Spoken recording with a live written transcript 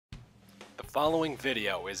following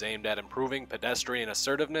video is aimed at improving pedestrian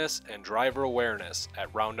assertiveness and driver awareness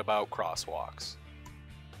at roundabout crosswalks.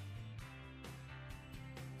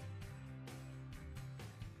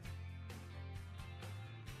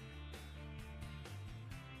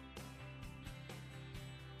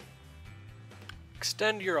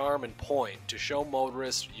 Extend your arm and point to show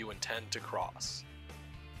motorists you intend to cross.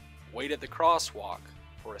 Wait at the crosswalk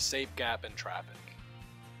for a safe gap in traffic.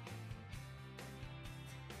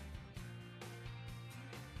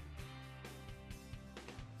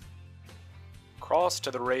 Cross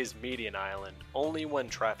to the raised median island only when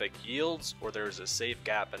traffic yields or there is a safe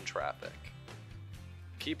gap in traffic.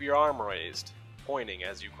 Keep your arm raised, pointing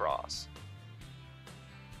as you cross.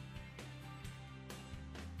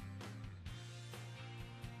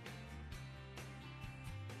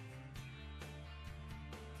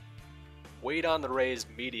 Wait on the raised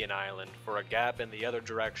median island for a gap in the other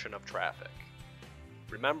direction of traffic.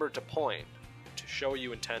 Remember to point to show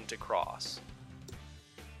you intend to cross.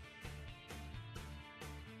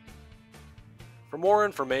 For more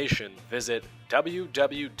information, visit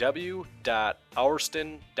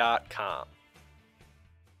www.ourston.com.